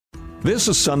This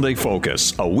is Sunday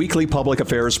Focus, a weekly public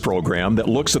affairs program that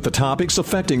looks at the topics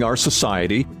affecting our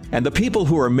society and the people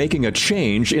who are making a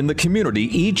change in the community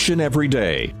each and every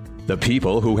day. The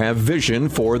people who have vision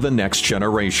for the next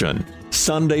generation.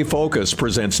 Sunday Focus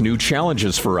presents new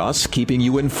challenges for us, keeping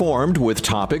you informed with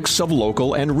topics of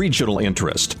local and regional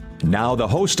interest. Now the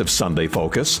host of Sunday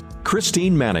Focus,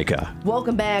 Christine Manica.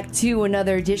 Welcome back to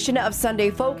another edition of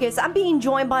Sunday Focus. I'm being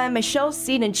joined by Michelle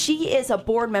Seaton. She is a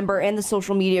board member and the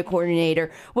social media coordinator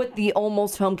with the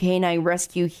Almost Home Canine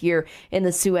Rescue here in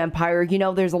the Sioux Empire. You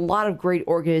know, there's a lot of great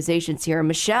organizations here.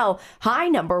 Michelle, hi,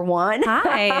 number one.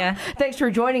 Hi. Thanks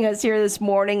for joining us here this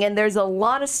morning. And there's a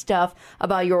lot of stuff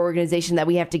about your organization that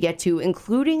we have to get to,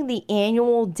 including the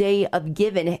annual Day of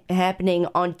Giving happening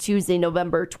on Tuesday,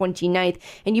 November 29th.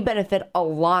 And you benefit a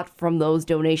lot from those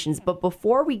donations. But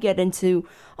before we get into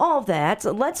all of that,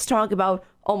 let's talk about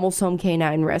Almost Home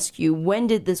Canine Rescue. When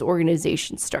did this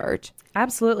organization start?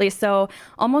 Absolutely. So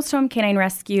Almost Home Canine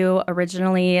Rescue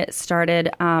originally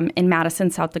started in Madison,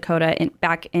 South Dakota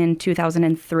back in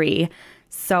 2003.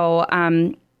 So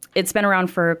it's been around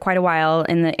for quite a while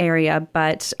in the area,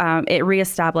 but it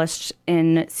reestablished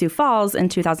in Sioux Falls in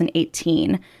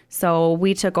 2018. So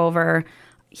we took over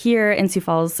here in Sioux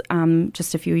Falls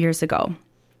just a few years ago.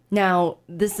 Now,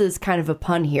 this is kind of a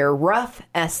pun here. Rough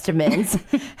estimates.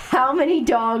 How many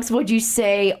dogs would you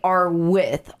say are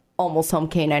with Almost Home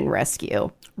Canine Rescue?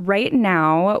 Right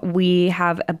now, we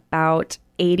have about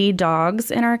 80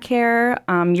 dogs in our care.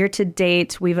 Year to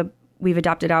date, we've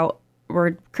adopted out.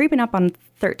 We're creeping up on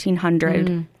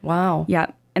 1,300. Wow. Yeah.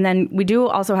 And then we do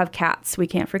also have cats. We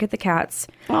can't forget the cats.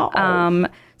 Oh.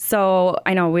 So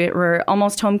I know we're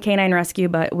Almost Home Canine Rescue,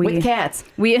 but with cats,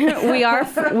 we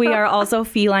are also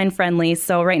feline friendly.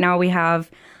 So right now we have,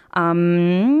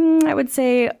 I would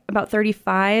say about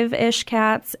 35-ish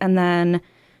cats, and then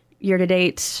year to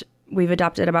date we've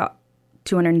adopted about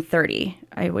 230.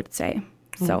 I would say.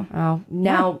 So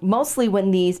now mostly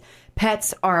when these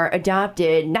pets are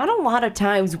adopted, not a lot of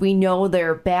times we know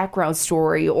their background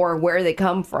story or where they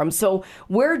come from. So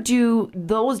where do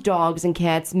those dogs and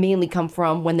cats mainly come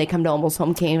from when they come to Almost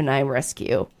Home Canine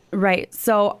Rescue? Right.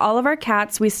 So all of our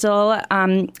cats, we still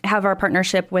have our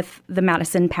partnership with the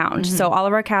Madison Pound. Mm-hmm. So all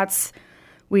of our cats,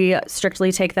 we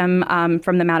strictly take them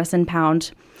from the Madison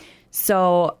Pound.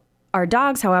 So our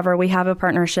dogs, however, we have a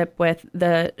partnership with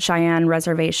the Cheyenne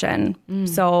Reservation.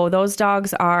 So those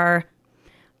dogs are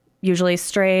usually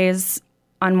strays,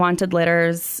 unwanted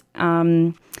litters.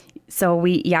 So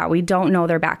we don't know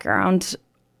their background.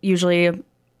 Usually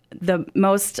the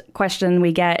most question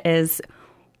we get is,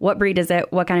 what breed is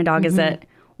it? What kind of dog is it?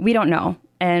 We don't know.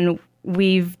 And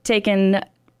we've taken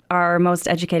our most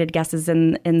educated guesses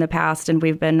in the past, and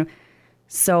we've been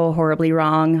so horribly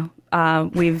wrong.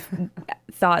 We've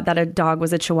thought that a dog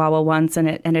was a Chihuahua once, and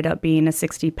it ended up being a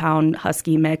 60-pound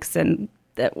Husky mix, and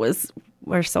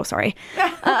we're so sorry.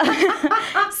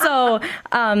 So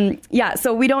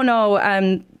we don't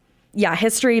know,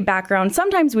 history, background.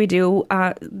 Sometimes we do.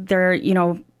 There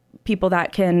are, people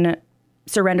that can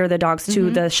surrender the dogs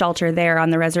to the shelter there on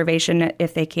the reservation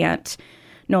if they can't,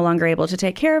 no longer able to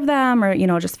take care of them, or,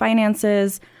 just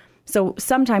finances. So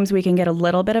sometimes we can get a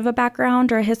little bit of a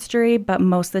background or a history, but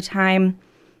most of the time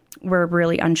we're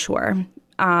really unsure.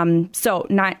 So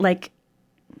not like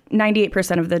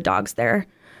 98% of the dogs there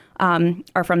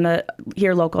are from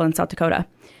here local in South Dakota.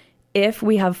 If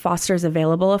we have fosters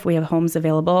available, if we have homes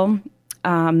available,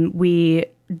 we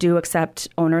do accept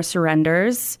owner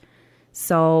surrenders.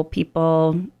 So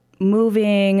people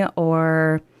moving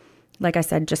or, like I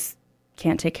said, just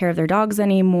can't take care of their dogs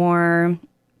anymore.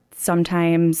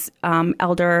 Sometimes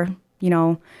elder,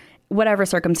 whatever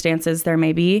circumstances there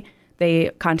may be,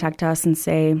 they contact us and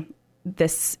say,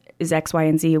 this is X, Y,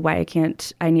 and Z, why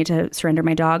I need to surrender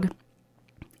my dog.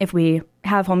 If we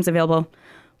have homes available,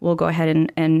 we'll go ahead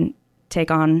and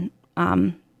take on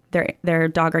their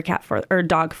dog or cat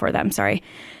dog for them. Sorry.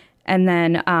 And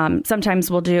then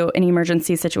sometimes we'll do, in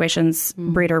emergency situations,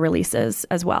 breeder releases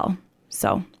as well.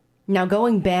 So now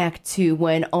going back to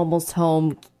when Almost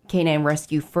Home Canine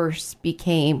Rescue first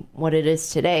became what it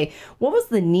is today, what was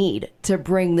the need to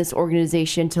bring this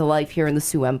organization to life here in the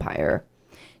Sioux Empire?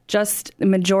 Just the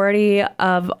majority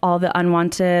of all the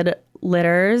unwanted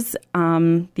litters,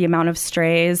 the amount of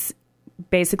strays,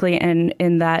 basically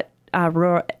in that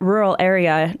rural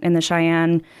area in the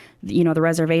Cheyenne, the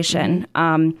reservation.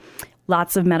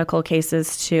 Lots of medical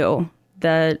cases too.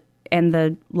 The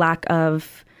lack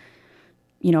of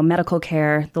medical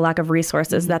care, the lack of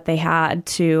resources that they had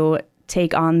to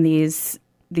take on these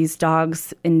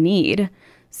dogs in need.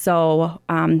 So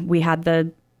we had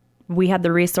the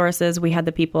resources, we had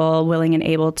the people willing and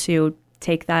able to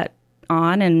take that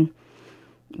on, and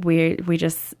we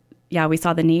just, we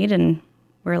saw the need, and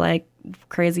we're like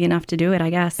crazy enough to do it, I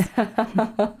guess.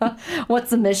 What's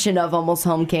the mission of Almost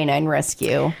Home Canine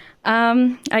Rescue?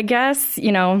 I guess,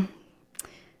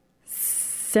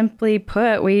 simply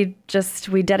put, we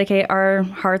dedicate our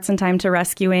hearts and time to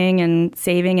rescuing and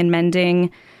saving and mending,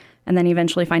 and then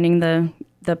eventually finding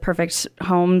the perfect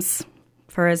homes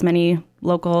for as many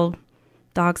local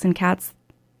dogs and cats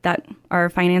that our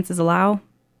finances allow.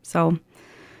 So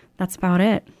that's about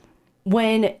it.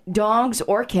 When dogs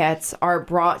or cats are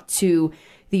brought to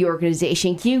the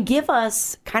organization, can you give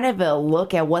us kind of a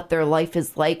look at what their life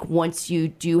is like once you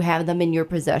do have them in your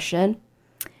possession?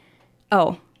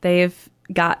 Oh, they've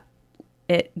got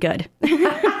it good.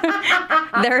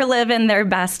 They're living their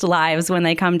best lives when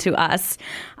they come to us.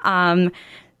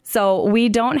 So we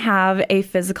don't have a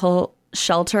physical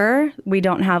shelter. We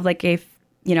don't have like a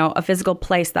physical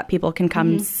place that people can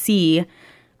come see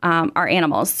our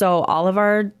animals. So all of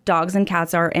our dogs and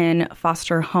cats are in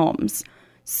foster homes.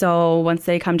 So once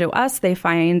they come to us, they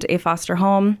find a foster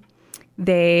home.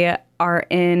 They are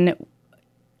in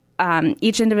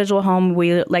each individual home.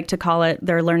 We like to call it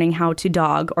they're learning how to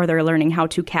dog or they're learning how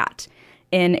to cat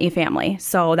in a family.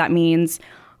 So that means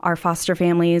our foster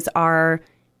families are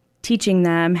teaching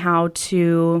them how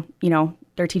to,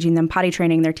 they're teaching them potty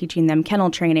training, they're teaching them kennel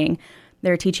training,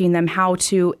 they're teaching them how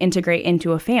to integrate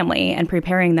into a family and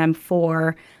preparing them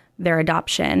for their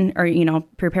adoption or,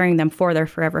 preparing them for their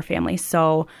forever family.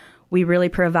 So we really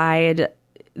provide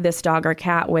this dog or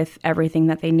cat with everything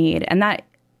that they need. And that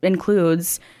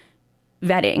includes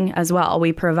vetting as well.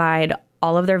 We provide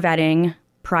all of their vetting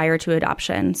prior to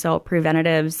adoption. So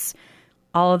preventatives,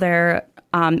 all of their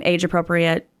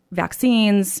age-appropriate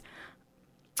vaccines,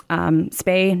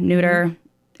 spay, neuter,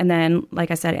 and then,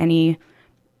 like I said, any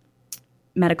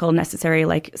medical necessary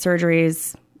like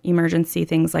surgeries, emergency,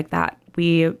 things like that.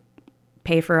 We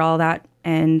pay for all that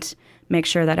and make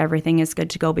sure that everything is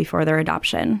good to go before their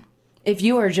adoption. If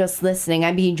you are just listening,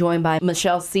 I'm being joined by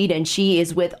Michelle Seaton. She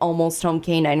is with Almost Home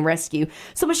Canine Rescue.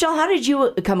 So, Michelle, how did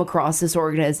you come across this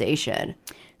organization?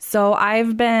 So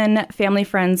I've been family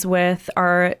friends with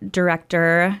our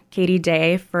director, Katie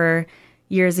Day, for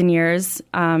years and years.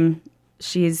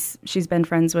 She's been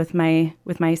friends with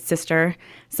my sister.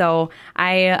 So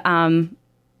I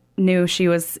knew she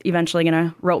was eventually going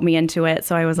to rope me into it.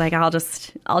 So I was like, I'll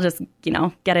just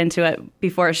get into it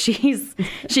before she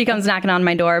comes knocking on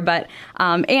my door. But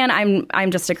and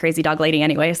I'm just a crazy dog lady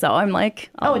anyway. So I'm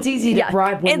like, it's easy to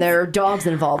bribe when there are dogs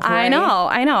involved. Right?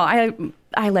 I know.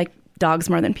 I like dogs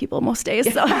more than people most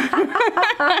days. So.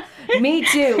 Me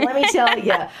too. Let me tell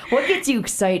you. What gets you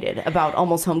excited about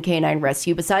Almost Home Canine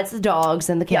Rescue besides the dogs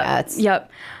and the cats?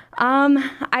 Yep.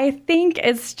 I think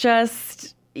it's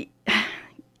just,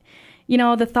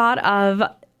 the thought of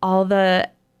all the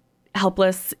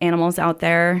helpless animals out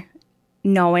there,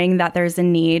 knowing that there's a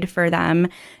need for them,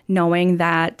 knowing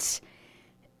that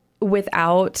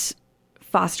without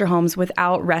foster homes,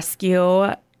 without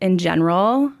rescue in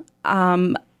general,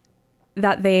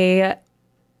 that they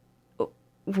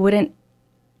wouldn't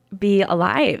be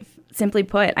alive, simply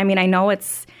put. I mean, I know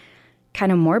it's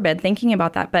kind of morbid thinking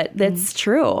about that, but that's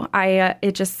true.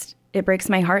 It breaks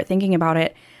my heart thinking about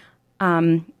it.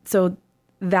 So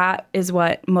that is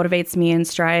what motivates me and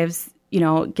strives,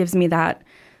 gives me that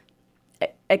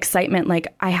excitement.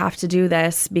 Like, I have to do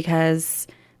this because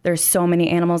there's so many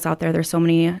animals out there. There's so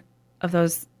many of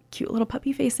those cute little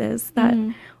puppy faces that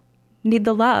need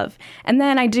the love. And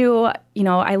then I do,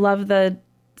 I love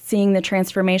seeing the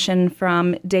transformation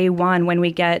from day one when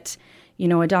we get,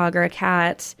 a dog or a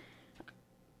cat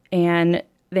and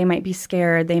they might be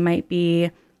scared. They might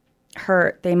be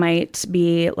hurt. They might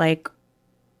be like,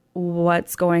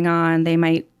 what's going on? They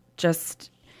might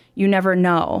just, you never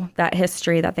know that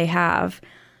history that they have.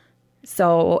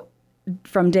 So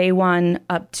from day one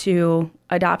up to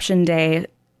adoption day,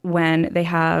 when they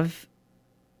have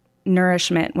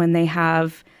nourishment, when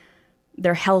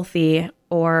they're healthy,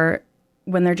 or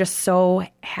when they're just so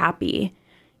happy,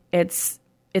 it's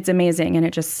amazing. And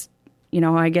it just,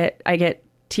 I get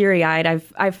teary-eyed.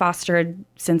 I've fostered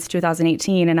since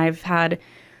 2018, and I've had,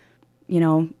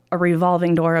 a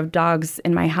revolving door of dogs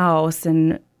in my house,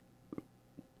 and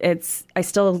I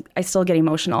still get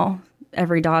emotional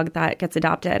every dog that gets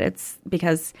adopted. It's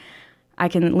because I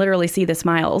can literally see the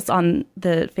smiles on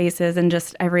the faces, and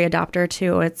just every adopter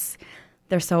too.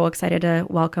 They're so excited to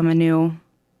welcome a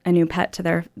new pet to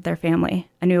their family,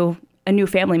 a new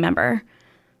family member.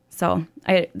 So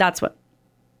that's what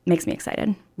makes me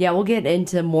excited. Yeah, we'll get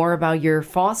into more about your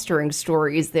fostering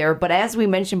stories there. But as we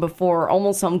mentioned before,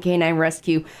 Almost Home Canine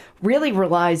Rescue really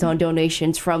relies on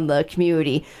donations from the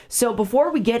community. So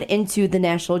before we get into the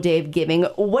National Day of Giving,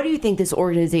 what do you think this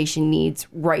organization needs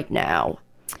right now?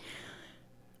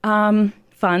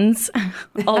 Funds.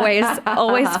 always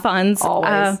funds.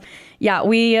 Always. Yeah,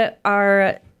 we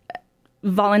are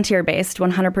volunteer-based,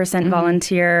 100%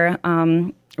 volunteer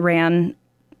ran.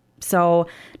 So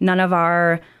none of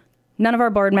our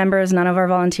board members, none of our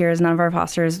volunteers, none of our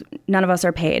fosters, none of us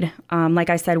are paid. Like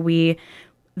I said, the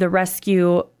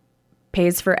rescue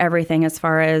pays for everything as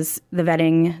far as the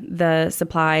vetting, the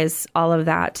supplies, all of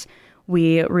that.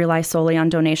 We rely solely on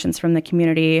donations from the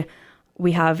community.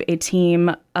 We have a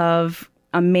team of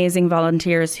amazing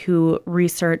volunteers who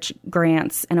research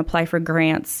grants and apply for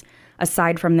grants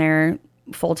aside from their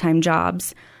full-time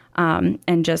jobs.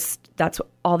 And just that's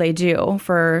all they do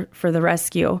for the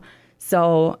rescue.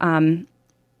 So,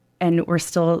 and we're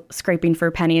still scraping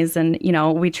for pennies, and,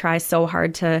 we try so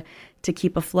hard to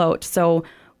keep afloat. So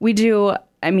we do.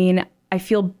 I mean, I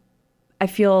feel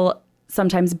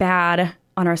sometimes bad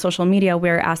on our social media.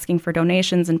 We're asking for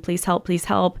donations and please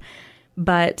help.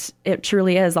 But it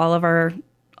truly is all of our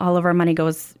money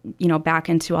goes, back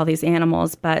into all these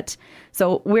animals. But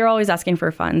so we're always asking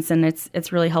for funds, and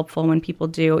it's really helpful when people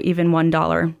do even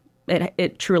 $1.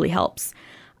 It truly helps.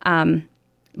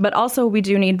 But also we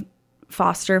do need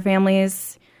foster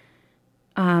families,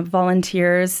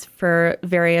 volunteers for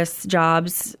various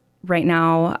jobs right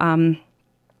now.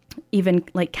 Even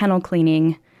like kennel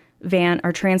cleaning,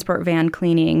 transport van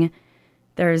cleaning.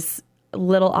 There's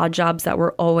little odd jobs that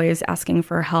we're always asking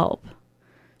for help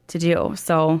to do.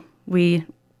 So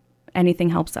anything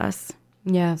helps us.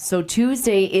 Yeah. So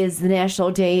Tuesday is the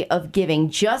National Day of Giving,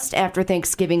 just after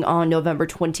Thanksgiving on November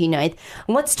 29th.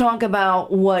 Let's talk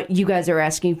about what you guys are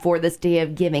asking for this Day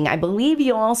of Giving. I believe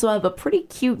you also have a pretty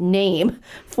cute name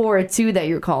for it too that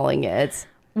you're calling it.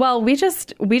 Well, we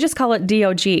just call it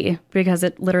DOG because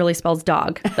it literally spells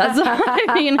dog. That's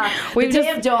Day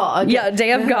of Dog. Yeah,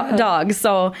 Day of Dog.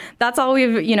 So that's all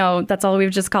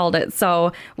we've just called it.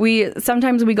 So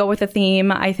sometimes we go with a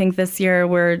theme. I think this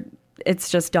year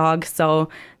it's just dog. So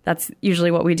that's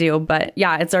usually what we do. But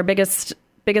yeah, it's our biggest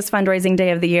fundraising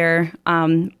day of the year.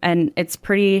 And it's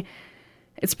pretty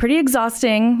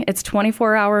exhausting. It's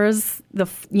 24 hours,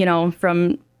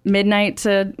 from midnight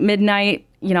to midnight.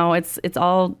 It's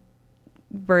all,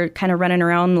 we're kind of running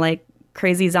around like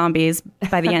crazy zombies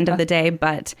by the end of the day.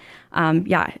 But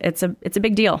it's a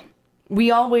big deal.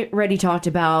 We already talked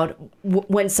about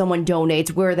when someone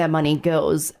donates, where that money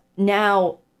goes.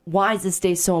 Now, why is this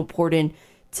day so important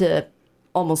to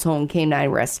Almost Home Canine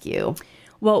Rescue?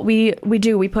 Well, we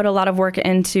put a lot of work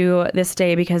into this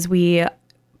day because we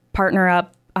partner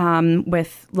up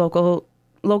with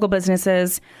local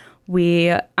businesses.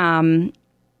 We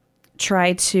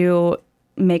try to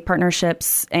make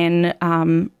partnerships and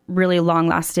really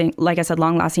long-lasting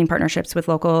partnerships with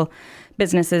local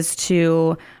businesses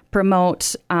to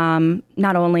promote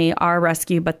not only our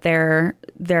rescue, but their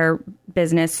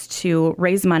business to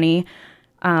raise money.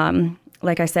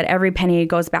 Like I said, every penny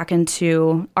goes back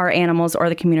into our animals or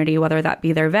the community, whether that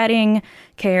be their vetting,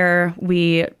 care.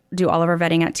 We do all of our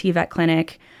vetting at T-Vet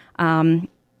Clinic.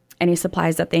 Any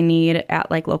supplies that they need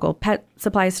at like local pet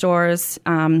supply stores,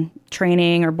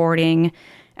 training or boarding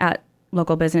at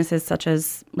local businesses such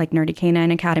as like Nerdy Canine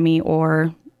Academy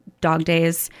or Dog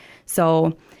Days.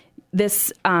 So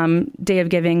this Day of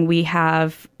Giving, we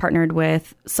have partnered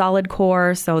with Solid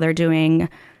Core. So they're doing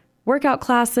workout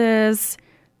classes,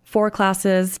 4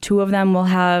 classes. 2 of them will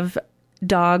have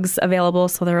dogs available,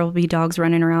 so there will be dogs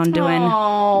running around doing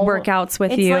workouts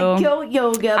with you. It's like goat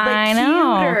yoga, but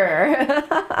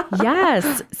cuter.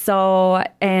 Yes. So,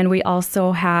 and we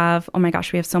also have, oh my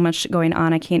gosh, we have so much going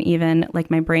on. I can't even,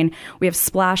 my brain. We have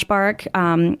Splash Bark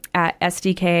at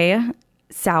SDK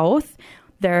South.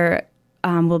 There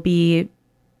will be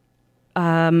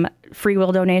free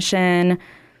will donation.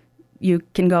 You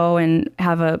can go and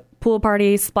have a pool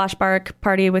party, Splash Bark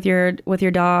party with your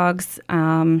dogs.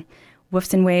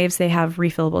 Woofs and Waves, they have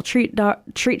refillable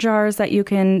treat jars that you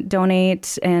can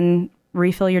donate and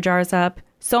refill your jars up.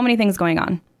 So many things going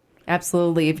on.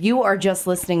 Absolutely. If you are just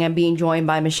listening, I'm being joined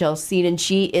by Michelle Seaton.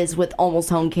 She is with Almost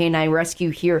Home Canine Rescue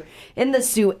here in the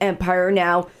Sioux Empire.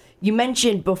 Now, you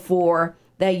mentioned before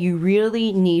that you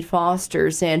really need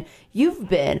fosters, and you've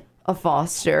been a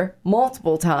foster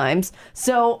multiple times.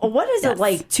 So what is it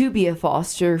like to be a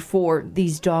foster for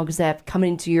these dogs that have come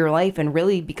into your life and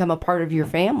really become a part of your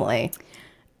family?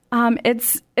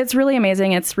 It's really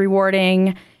amazing. It's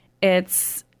rewarding.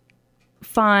 It's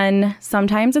fun.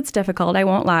 Sometimes it's difficult. I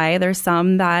won't lie. There's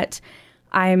some that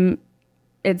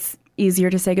it's easier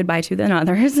to say goodbye to than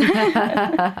others.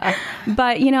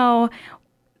 But,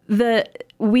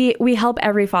 we help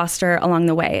every foster along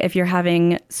the way. If you're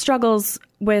having struggles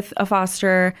with a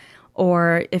foster,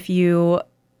 or if you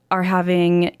are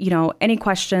having, any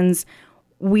questions,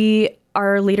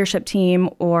 our leadership team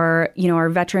or, our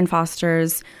veteran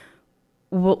fosters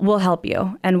will help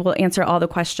you and we'll answer all the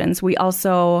questions. We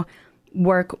also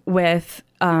work with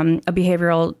a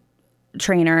behavioral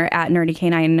trainer at Nerdy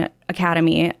Canine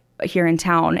Academy here in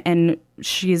town, and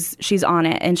she's on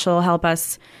it, and she'll help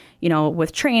us,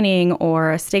 with training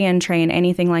or stay in train,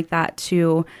 anything like that,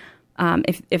 to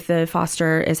if the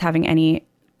foster is having any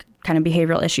kind of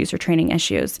behavioral issues or training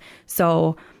issues.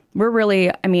 So we're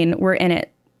in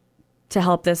it to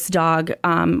help this dog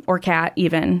or cat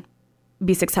even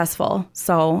be successful.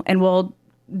 So, and we'll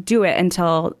do it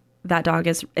until that dog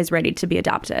is ready to be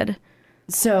adopted.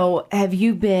 So have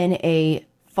you been a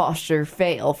foster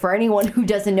fail? For anyone who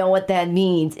doesn't know what that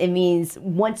means, it means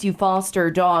once you foster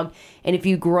a dog and if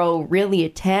you grow really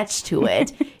attached to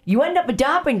it, you end up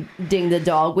adopting the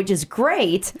dog, which is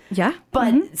great. Yeah.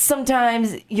 But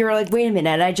sometimes you're like, wait a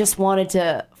minute, I just wanted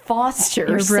to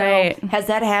foster. Right. So has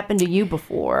that happened to you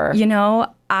before?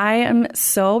 I am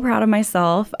so proud of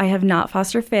myself. I have not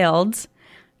foster failed,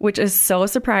 which is so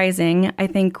surprising. I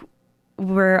think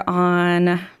we're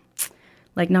on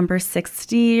number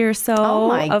 60 or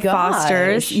so of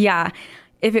fosters. Yeah.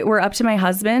 If it were up to my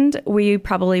husband, we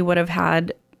probably would have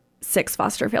had 6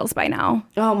 foster fails by now.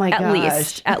 Oh my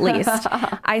gosh. At least.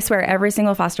 I swear every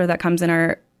single foster that comes in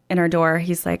our door,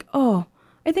 he's like, "Oh,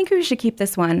 I think we should keep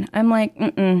this one." I'm like,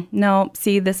 no,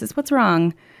 see, this is what's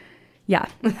wrong. Yeah.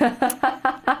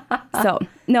 So,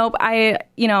 nope. I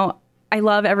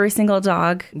love every single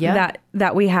dog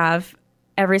that we have.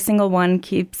 Every single one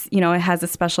keeps, it has a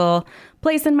special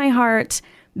place in my heart.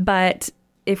 But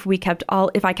if I kept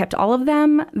all of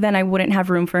them, then I wouldn't have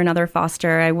room for another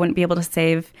foster. I wouldn't be able to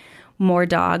save more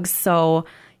dogs. So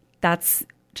that's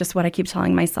just what I keep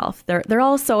telling myself. They're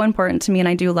all so important to me, and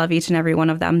I do love each and every one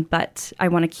of them, but I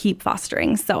want to keep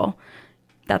fostering. So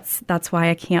that's why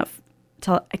I can't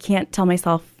tell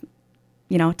myself,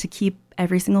 to keep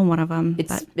every single one of them.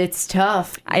 It's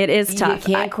tough. It is tough.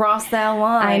 You can't cross that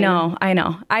line. I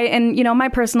know. My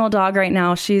personal dog right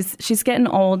now, she's getting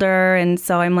older, and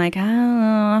so I'm like,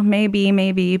 oh,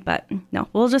 maybe, but no,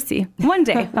 we'll just see. One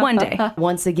day.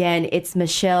 Once again, it's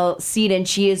Michelle Seaton.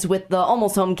 She is with the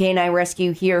Almost Home Canine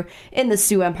Rescue here in the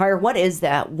Sioux Empire. What is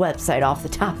that website off the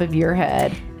top of your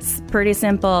head? It's pretty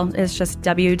simple. It's just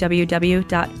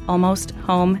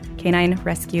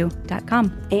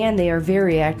www.almosthomecaninerescue.com. And they are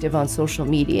very active on social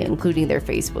media, including their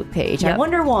Facebook page. Yep. I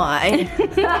wonder why.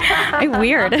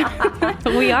 Weird.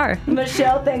 We are.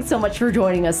 Michelle, thanks so much for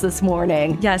joining us this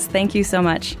morning. Yes, thank you so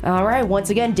much. All right. Once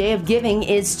again, Day of Giving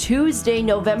is Tuesday,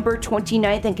 November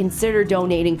 29th, and consider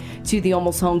donating to the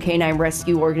Almost Home Canine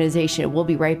Rescue Organization. We'll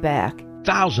be right back.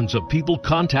 Thousands of people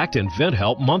contact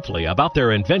InventHelp monthly about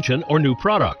their invention or new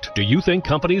product. Do you think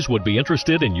companies would be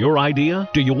interested in your idea?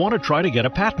 Do you want to try to get a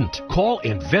patent? Call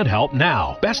InventHelp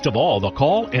now. Best of all, the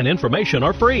call and information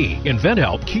are free.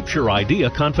 InventHelp keeps your idea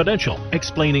confidential,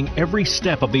 explaining every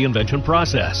step of the invention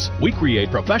process. We create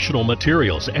professional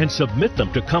materials and submit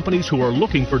them to companies who are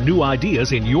looking for new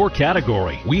ideas in your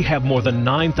category. We have more than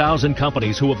 9,000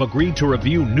 companies who have agreed to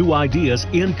review new ideas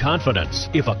in confidence.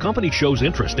 If a company shows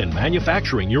interest in manufacturing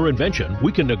your invention,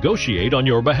 we can negotiate on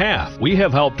your behalf. We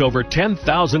have helped over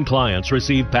 10,000 clients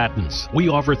receive patents. We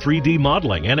offer 3D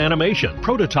modeling and animation,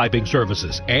 prototyping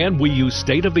services, and we use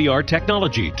state-of-the-art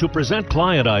technology to present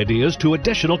client ideas to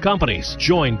additional companies.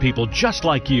 Join people just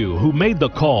like you who made the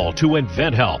call to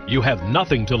InventHelp. You have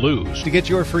nothing to lose. To get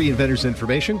your free inventor's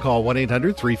information, call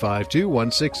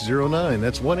 1-800-352-1609.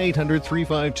 That's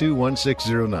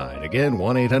 1-800-352-1609. Again,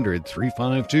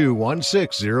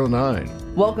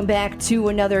 1-800-352-1609. Welcome back to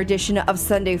another edition of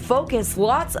Sunday Focus.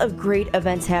 Lots of great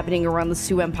events happening around the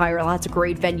Sioux Empire. Lots of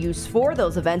great venues for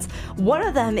those events. One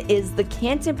of them is the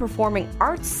Canton Performing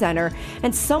Arts Center,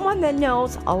 and someone that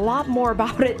knows a lot more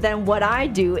about it than what I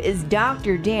do is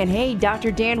Dr. Dan. Hey, Dr.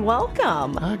 Dan,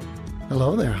 welcome.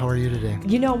 Hello there. How are you today?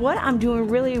 You know what? I'm doing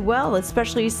really well,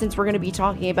 especially since we're going to be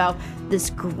talking about this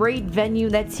great venue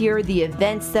that's here, the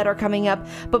events that are coming up.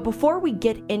 But before we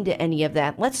get into any of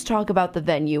that, let's talk about the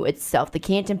venue itself, the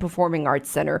Canton Performing Arts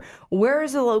Center. Where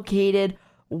is it located?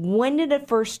 When did it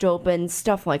first open?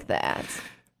 Stuff like that.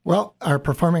 Well, our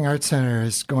Performing Arts Center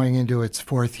is going into its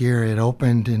 4th year. It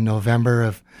opened in November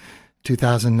of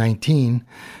 2019.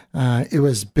 It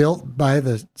was built by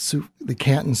the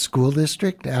Canton School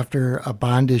District after a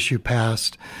bond issue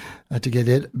passed to get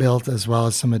it built, as well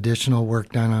as some additional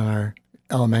work done on our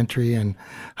elementary and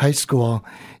high school.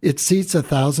 It seats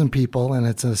 1,000 people, and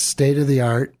it's a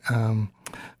state-of-the-art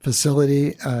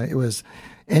facility. It was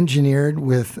engineered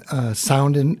with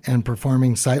sound and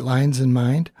performing sight lines in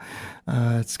mind.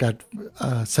 It's got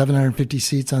 750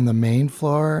 seats on the main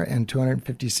floor and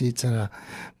 250 seats in a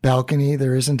balcony.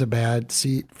 There isn't a bad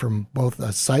seat from both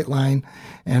a sight line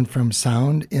and from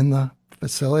sound in the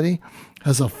facility.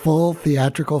 Has a full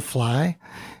theatrical fly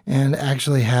and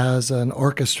actually has an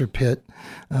orchestra pit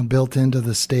built into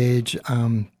the stage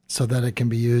so that it can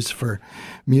be used for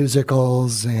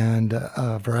musicals and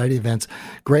a variety of events.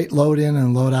 Great load-in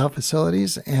and load-out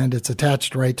facilities, and it's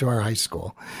attached right to our high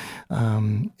school.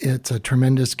 It's a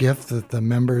tremendous gift that the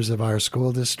members of our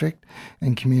school district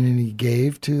and community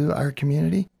gave to our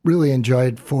community. Really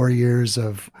enjoyed 4 years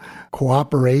of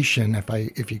cooperation,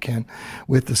 if you can,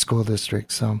 with the school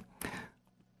district. So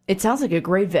it sounds like a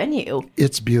great venue.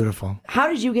 It's beautiful. How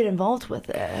did you get involved with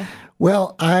it?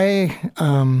 Well,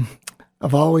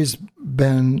 I've always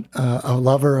been a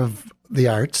lover of the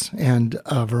arts and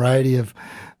a variety of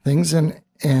things, and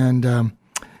a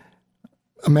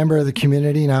member of the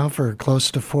community now for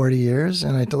close to 40 years.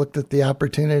 And I looked at the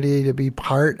opportunity to be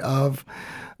part of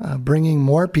bringing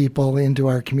more people into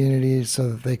our community so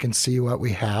that they can see what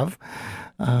we have.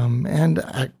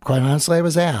 Quite honestly, I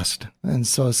was asked. And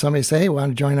so somebody said, hey,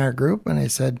 want to join our group? And I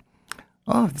said,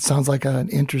 oh, it sounds like an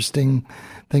interesting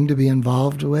thing to be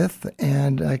involved with,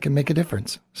 and I can make a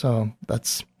difference. So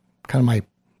that's kind of my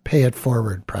pay it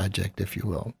forward project, if you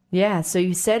will. Yeah, so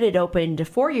you said it opened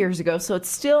 4 years ago, so it's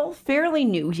still fairly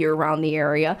new here around the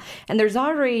area, and there's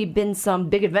already been some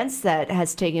big events that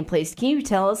has taken place. Can you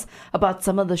tell us about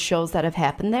some of the shows that have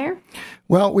happened there?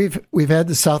 Well, we've had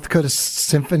the South Dakota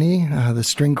Symphony, the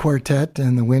String Quartet,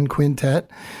 and the Wind Quintet.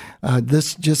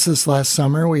 This last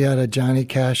summer, we had a Johnny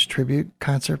Cash tribute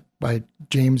concert by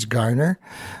James Garner.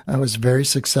 It was very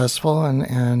successful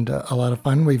and a lot of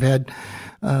fun. We've had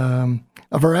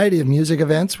a variety of music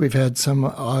events. We've had some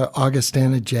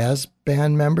Augustana jazz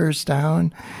band members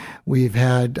down. We've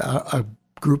had a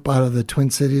group out of the Twin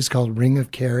Cities called Ring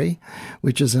of Kerry,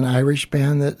 which is an Irish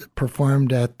band that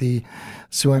performed at the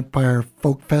Sioux Empire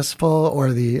Folk Festival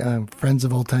or the Friends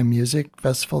of Old Time Music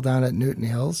Festival down at Newton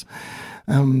Hills.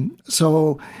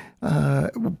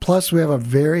 Plus we have a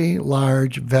very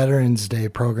large Veterans Day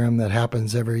program that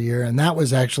happens every year. And that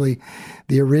was actually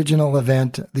the original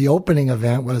event. The opening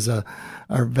event was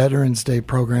our Veterans Day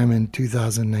program in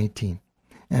 2019.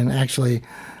 And actually,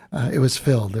 it was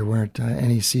filled. There weren't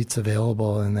any seats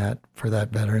available for that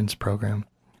Veterans program.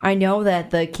 I know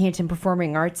that the Canton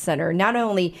Performing Arts Center not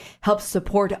only helps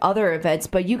support other events,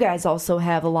 but you guys also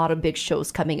have a lot of big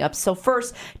shows coming up. So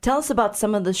first, tell us about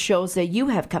some of the shows that you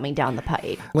have coming down the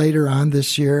pipe. Later on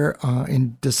this year,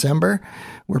 in December,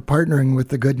 we're partnering with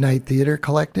the Goodnight Theater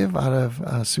Collective out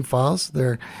of Sioux Falls.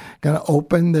 They're going to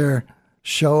open their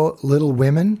show Little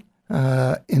Women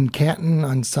in Canton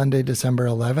on Sunday, December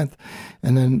 11th.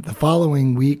 And then the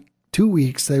following week, 2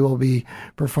 weeks, they will be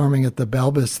performing at the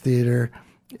Belbus Theater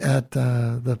at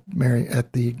the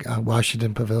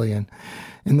Washington Pavilion.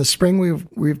 In the spring,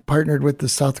 we've partnered with the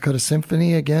South Dakota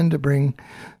Symphony again to bring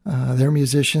their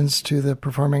musicians to the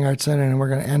Performing Arts Center, and we're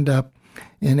going to end up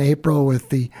in April with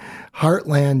the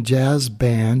Heartland Jazz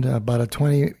Band, about a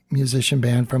 20-musician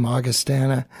band from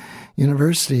Augustana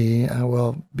University.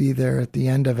 Will be there at the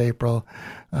end of April,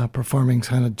 performing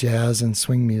kind of jazz and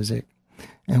swing music.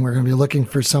 And we're going to be looking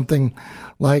for something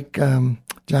like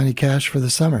Johnny Cash for the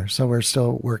summer. So we're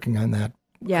still working on that.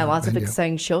 Yeah, lots of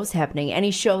exciting shows happening.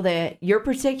 Any show that you're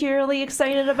particularly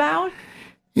excited about?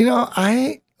 You know,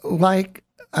 I like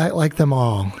them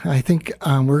all. I think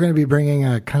we're going to be bringing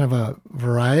a kind of a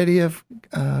variety of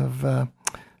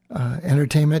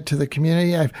entertainment to the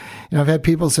community. I've had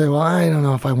people say, well, I don't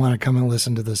know if I want to come and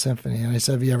listen to the symphony. And I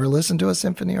said, have you ever listened to a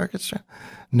symphony orchestra?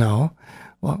 No.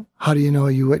 Well, how do you know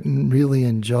you wouldn't really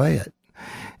enjoy it?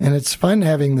 And it's fun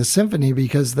having the symphony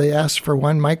because they ask for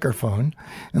one microphone,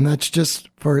 and that's just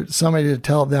for somebody to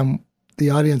tell them,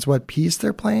 the audience, what piece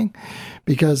they're playing,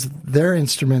 because their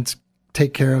instruments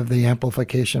take care of the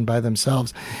amplification by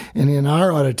themselves. And in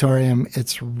our auditorium,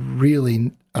 it's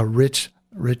really a rich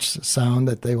sound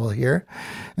that they will hear.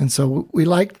 And so we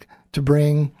like to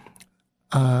bring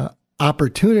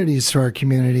opportunities to our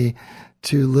community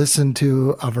to listen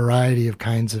to a variety of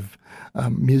kinds of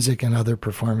music and other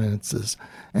performances.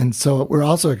 And so we're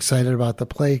also excited about the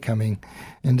play coming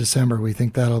in December. We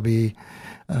think that'll be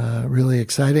really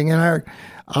exciting. And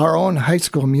our own high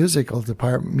school music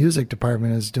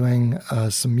department is doing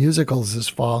some musicals this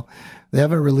fall. They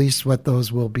haven't released what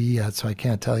those will be yet, so I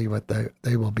can't tell you what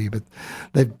they will be, but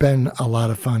they've been a lot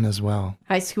of fun as well.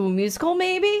 High School Musical,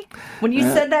 maybe? When you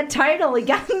said that title, it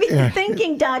got me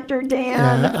thinking, Dr.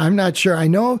 Dan. Yeah, I'm not sure. I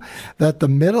know that the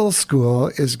middle school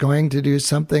is going to do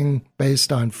something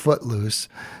based on Footloose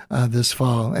this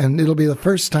fall, and it'll be the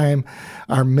first time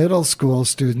our middle school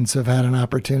students have had an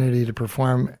opportunity to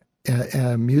perform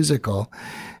a musical.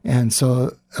 And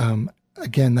so,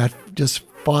 again, that just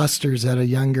fosters at a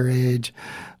younger age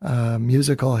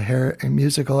musical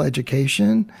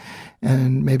education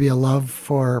and maybe a love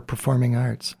for performing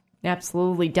arts.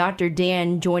 Absolutely. Dr.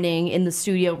 Dan joining in the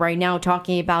studio right now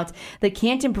talking about the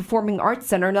Canton Performing Arts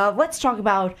Center. Now, let's talk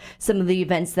about some of the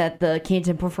events that the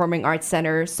Canton Performing Arts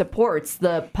Center supports.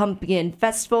 The Pumpkin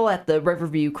Festival at the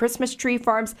Riverview Christmas Tree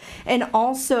Farms, and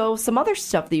also some other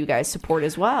stuff that you guys support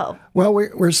as well. Well,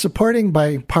 we're supporting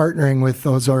by partnering with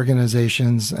those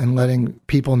organizations and letting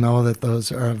people know that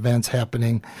those are events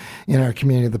happening in our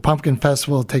community. The Pumpkin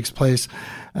Festival takes place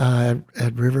at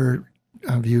Riverview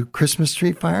Christmas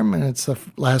Tree Farm, and it's the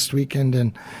last weekend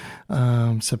in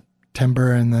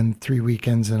September and then 3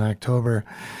 weekends in October.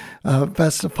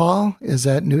 Festival is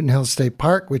at Newton Hills State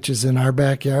Park, which is in our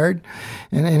backyard,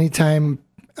 and anytime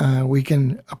we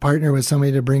can partner with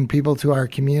somebody to bring people to our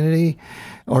community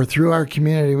or through our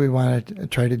community, we want to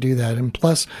try to do that. And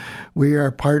plus, we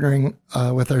are partnering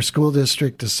with our school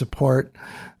district to support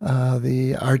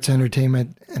the arts,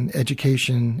 entertainment, and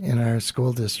education in our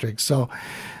school district. So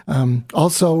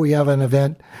also, we have an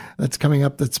event that's coming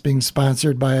up that's being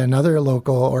sponsored by another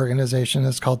local organization.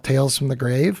 It's called Tales from the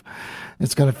Grave.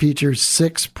 It's going to feature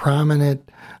 6 prominent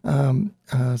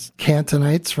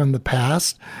Cantonites from the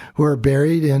past who are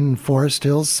buried in Forest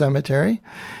Hills Cemetery.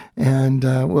 And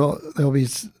there'll be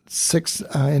 6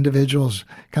 individuals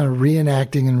kind of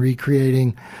reenacting and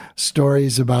recreating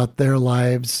stories about their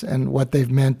lives and what they've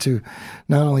meant to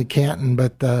not only Canton,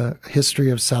 but the history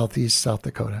of Southeast South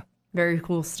Dakota. Very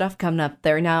cool stuff coming up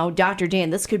there. Now, Dr. Dan,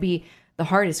 this could be the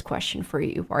hardest question for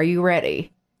you. Are you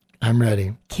ready? I'm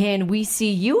ready. Can we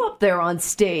see you up there on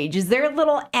stage? Is there a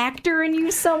little actor in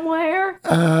you somewhere?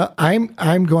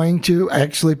 I'm going to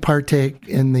actually partake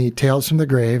in the Tales from the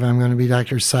Grave. I'm going to be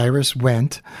Dr. Cyrus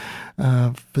Wendt,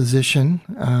 physician,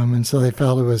 and so they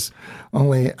felt it was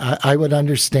only I would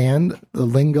understand the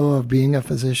lingo of being a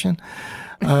physician.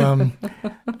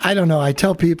 I don't know. I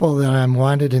tell people that I'm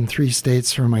wanted in 3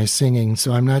 states for my singing,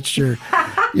 so I'm not sure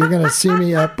you're going to see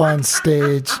me up on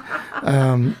stage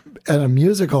at a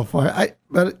musical form.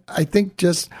 But I think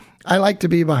just I like to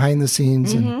be behind the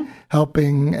scenes and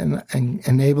helping and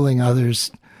enabling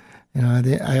others. You know,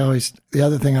 the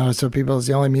other thing I always tell people is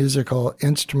the only musical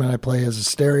instrument I play is a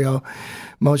stereo.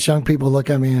 Most young people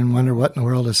look at me and wonder what in the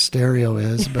world a stereo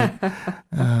is. But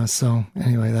so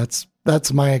anyway, that's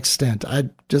my extent. I'd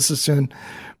just as soon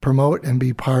promote and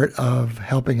be part of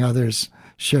helping others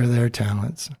share their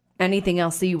talents. Anything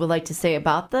else that you would like to say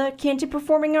about the Canton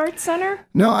Performing Arts Center?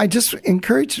 No, I just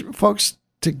encourage folks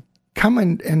to come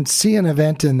and see an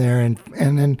event in there and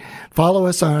then follow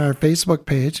us on our Facebook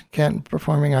page, Canton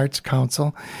Performing Arts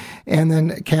Council, and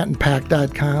then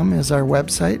cantonpac.com is our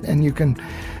website, and you can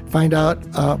find out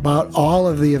about all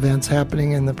of the events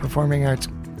happening in the Performing Arts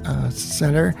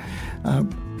Center.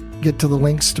 Get to the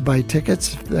links to buy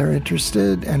tickets if they're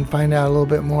interested, and find out a little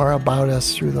bit more about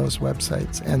us through those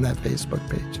websites and that Facebook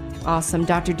page. Awesome.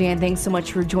 Dr. Dan, thanks so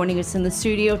much for joining us in the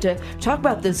studio to talk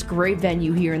about this great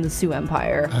venue here in the Sioux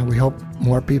Empire. We hope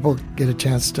more people get a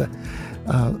chance to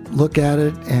look at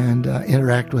it and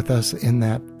interact with us in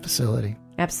that facility.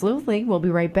 Absolutely. We'll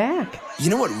be right back. You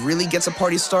know what really gets a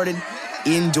party started?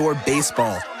 Indoor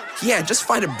baseball. Yeah, just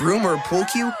find a broom or a pool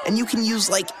cue, and you can use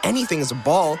like anything as a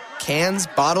ball. Cans,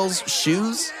 bottles,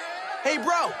 shoes. Hey,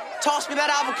 bro, toss me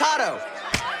that avocado.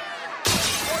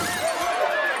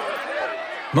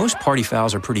 Most party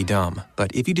fouls are pretty dumb,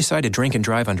 but if you decide to drink and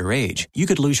drive underage, you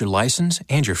could lose your license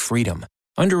and your freedom.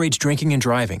 Underage drinking and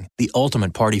driving, the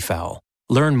ultimate party foul.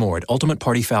 Learn more at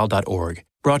ultimatepartyfoul.org.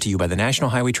 Brought to you by the National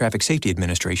Highway Traffic Safety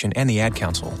Administration and the Ad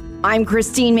Council. I'm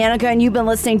Christine Manica, and you've been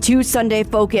listening to Sunday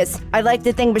Focus. I'd like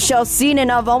to thank Michelle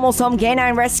Seenan of Almost Home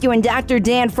Canine Rescue and Dr.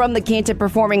 Dan from the Canton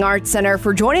Performing Arts Center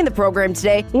for joining the program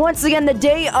today. Once again, the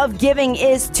Day of Giving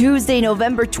is Tuesday,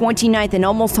 November 29th, and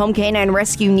Almost Home Canine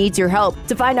Rescue needs your help.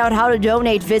 To find out how to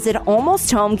donate, visit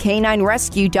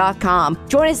almosthomecaninerescue.com.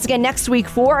 Join us again next week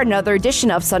for another edition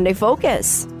of Sunday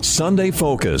Focus. Sunday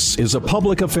Focus is a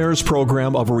public affairs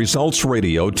program of Results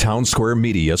Radio, Town Square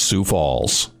Media, Sioux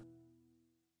Falls.